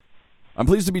I'm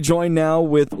pleased to be joined now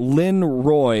with Lynn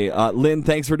Roy. Lynn,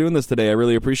 thanks for doing this today. I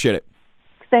really appreciate it.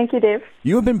 Thank you, Dave.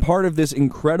 You have been part of this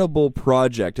incredible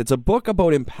project. It's a book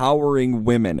about empowering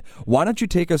women. Why don't you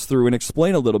take us through and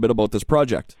explain a little bit about this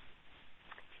project?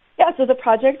 Yeah, so the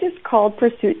project is called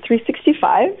Pursuit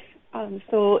 365.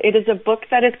 So it is a book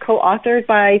that is co-authored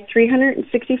by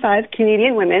 365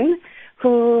 Canadian women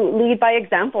who lead by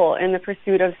example in the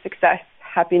pursuit of success,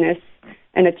 happiness,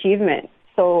 and achievement.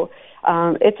 So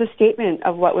it's a statement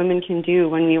of what women can do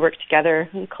when we work together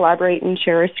and collaborate and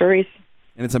share our stories.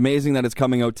 And it's amazing that it's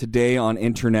coming out today on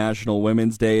International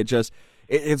Women's Day. It just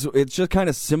kind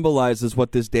of symbolizes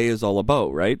what this day is all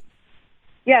about, right?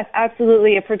 Yes,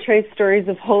 absolutely. It portrays stories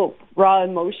of hope, raw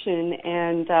emotion,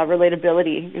 and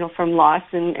relatability, from loss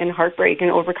and heartbreak and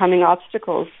overcoming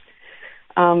obstacles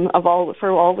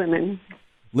for all women.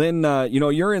 Lynn,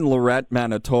 you're in Lorette,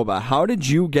 Manitoba. How did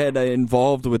you get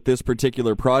involved with this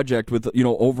particular project with,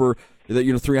 over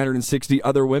 360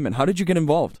 other women? How did you get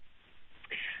involved?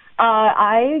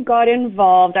 I got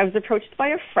involved. I was approached by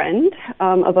a friend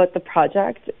about the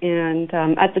project, and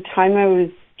at the time I was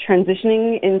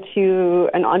transitioning into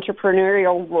an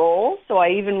entrepreneurial role, so I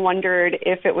even wondered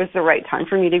if it was the right time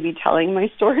for me to be telling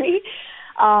my story.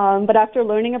 But after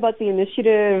learning about the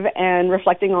initiative and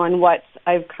reflecting on what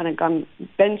I've kind of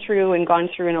been through and gone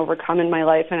through and overcome in my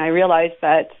life, and I realized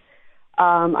that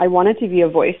I wanted to be a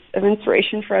voice of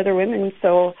inspiration for other women.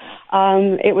 So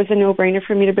it was a no-brainer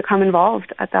for me to become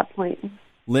involved at that point.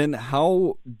 Lynn,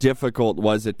 how difficult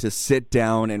was it to sit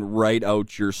down and write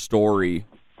out your story?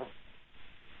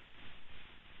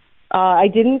 I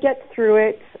didn't get through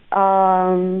it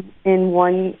in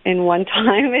one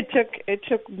time. It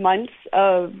took months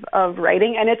of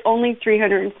writing, and it's only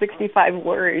 365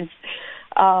 words.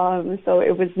 So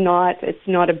it's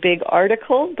not a big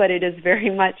article, but it is very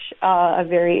much a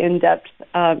very in-depth,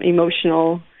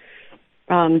 emotional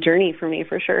journey for me,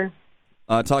 for sure.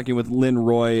 Talking with Lynn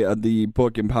Roy, the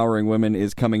book Empowering Women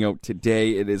is coming out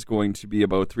today. It is going to be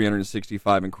about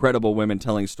 365 incredible women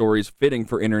telling stories fitting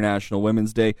for International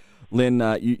Women's Day. Lynn,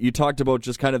 you talked about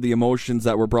just kind of the emotions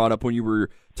that were brought up when you were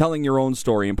telling your own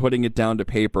story and putting it down to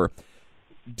paper.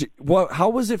 How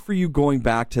was it for you going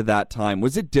back to that time?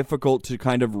 Was it difficult to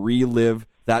kind of relive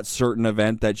that certain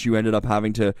event that you ended up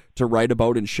having to write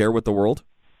about and share with the world?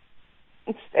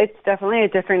 It's definitely a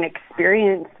different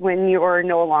experience when you're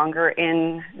no longer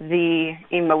in the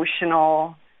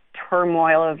emotional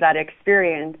turmoil of that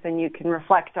experience, and you can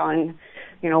reflect on,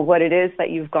 what it is that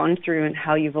you've gone through and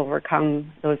how you've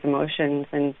overcome those emotions,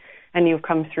 and you've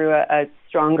come through a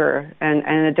stronger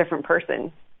and a different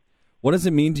person. What does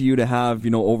it mean to you to have,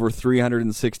 over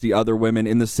 360 other women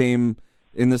in the same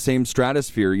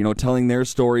stratosphere, telling their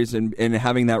stories and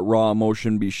having that raw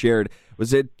emotion be shared?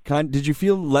 Did you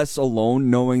feel less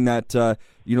alone knowing that,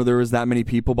 there was that many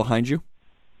people behind you?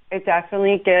 It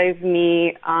definitely gave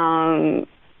me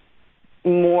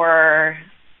more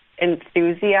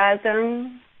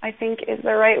enthusiasm, I think is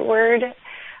the right word,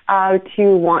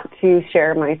 to want to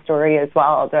share my story as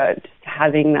well, that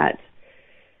having that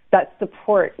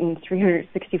support in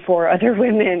 364 other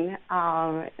women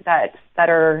that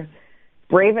are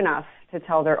brave enough to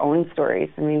tell their own stories.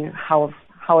 I mean, how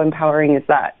empowering is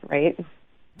that, right?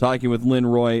 Talking with Lynn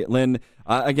Roy. Lynn,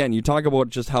 again, you talk about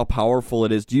just how powerful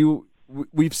it is.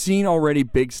 We've seen already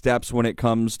big steps when it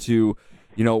comes to,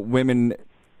 women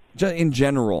in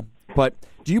general, but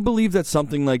do you believe that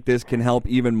something like this can help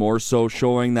even more so,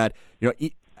 showing that,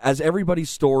 as everybody's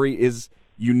story is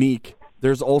unique,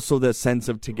 there's also the sense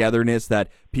of togetherness that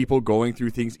people going through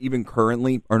things even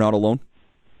currently are not alone?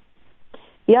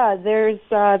 Yeah, there's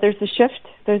a shift.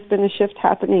 There's been a shift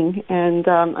happening, and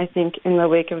I think in the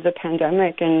wake of the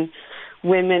pandemic, and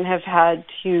women have had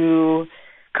to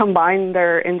combine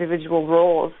their individual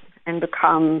roles and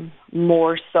become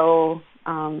more so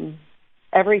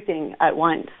everything at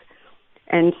once.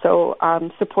 And so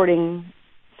supporting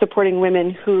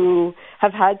women who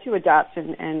have had to adapt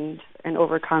and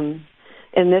overcome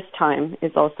in this time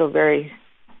is also very,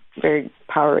 very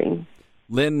empowering.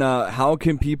 Lynn, how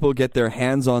can people get their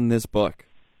hands on this book?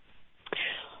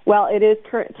 Well, it is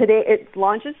today. It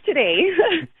launches today.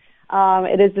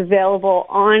 It is available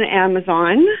on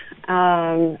Amazon,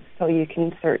 so you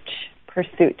can search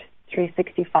Pursuit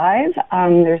 365.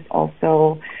 There's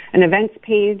also an events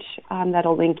page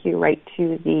that'll link you right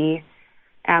to the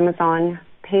Amazon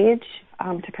page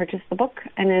to purchase the book.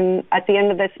 And then at the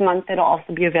end of this month, it'll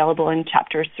also be available in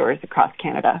Chapter stores across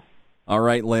Canada. All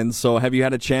right, Lynn. So have you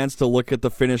had a chance to look at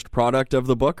the finished product of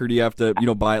the book, or do you have to,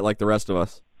 buy it like the rest of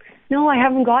us? No, I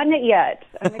haven't gotten it yet.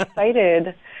 I'm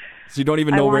excited. So you don't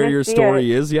even know where your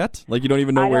story is yet? Like you don't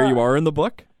even know where you are in the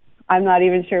book? I'm not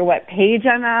even sure what page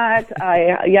I'm at.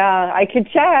 I could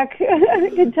check.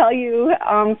 I could tell you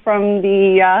from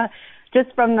the just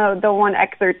from the one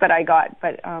excerpt that I got,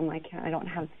 but I don't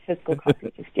have physical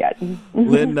copy just yet.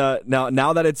 Lynn,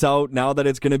 now that it's out, now that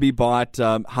it's going to be bought,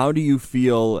 how do you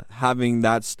feel having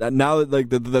that? Now that like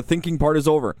the thinking part is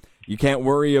over, you can't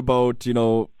worry about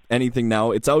anything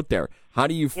now. It's out there. How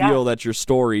do you feel that your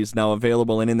story is now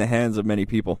available and in the hands of many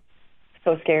people?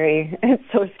 So scary. It's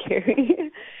so scary.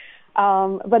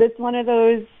 But it's one of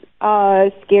those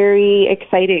scary,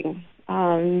 exciting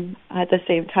at the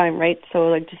same time, right? So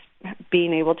like just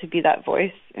being able to be that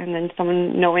voice, and then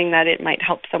someone knowing that it might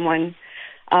help someone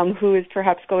who is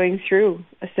perhaps going through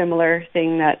a similar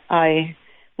thing that I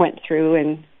went through,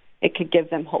 and it could give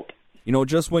them hope.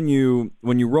 Just when you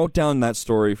wrote down that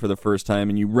story for the first time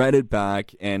and you read it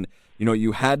back, and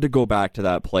you had to go back to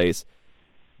that place.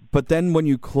 But then when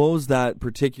you close that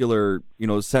particular,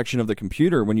 section of the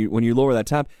computer, when you lower that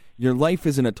tab, your life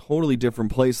is in a totally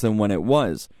different place than when it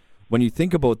was. When you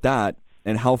think about that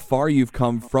and how far you've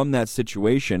come from that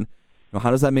situation,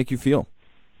 how does that make you feel?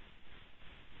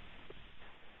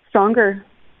 Stronger.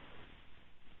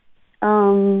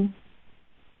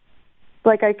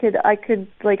 Like I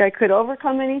could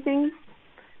overcome anything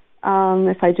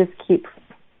if I just keep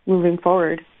moving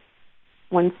forward,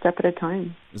 one step at a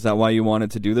time. Is that why you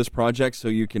wanted to do this project, so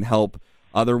you can help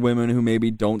other women who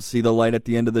maybe don't see the light at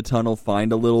the end of the tunnel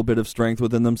find a little bit of strength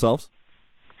within themselves?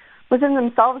 Within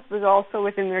themselves, but also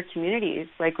within their communities.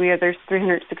 Like there's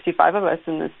 365 of us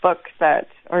in this book that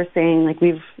are saying like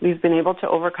we've been able to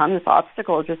overcome this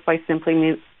obstacle just by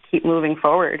simply keep moving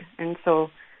forward, and so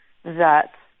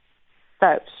that's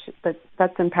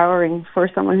empowering for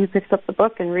someone who picks up the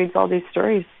book and reads all these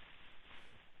stories.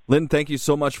 Lynn, thank you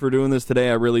so much for doing this today.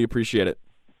 I really appreciate it.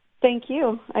 Thank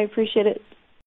you. I appreciate it.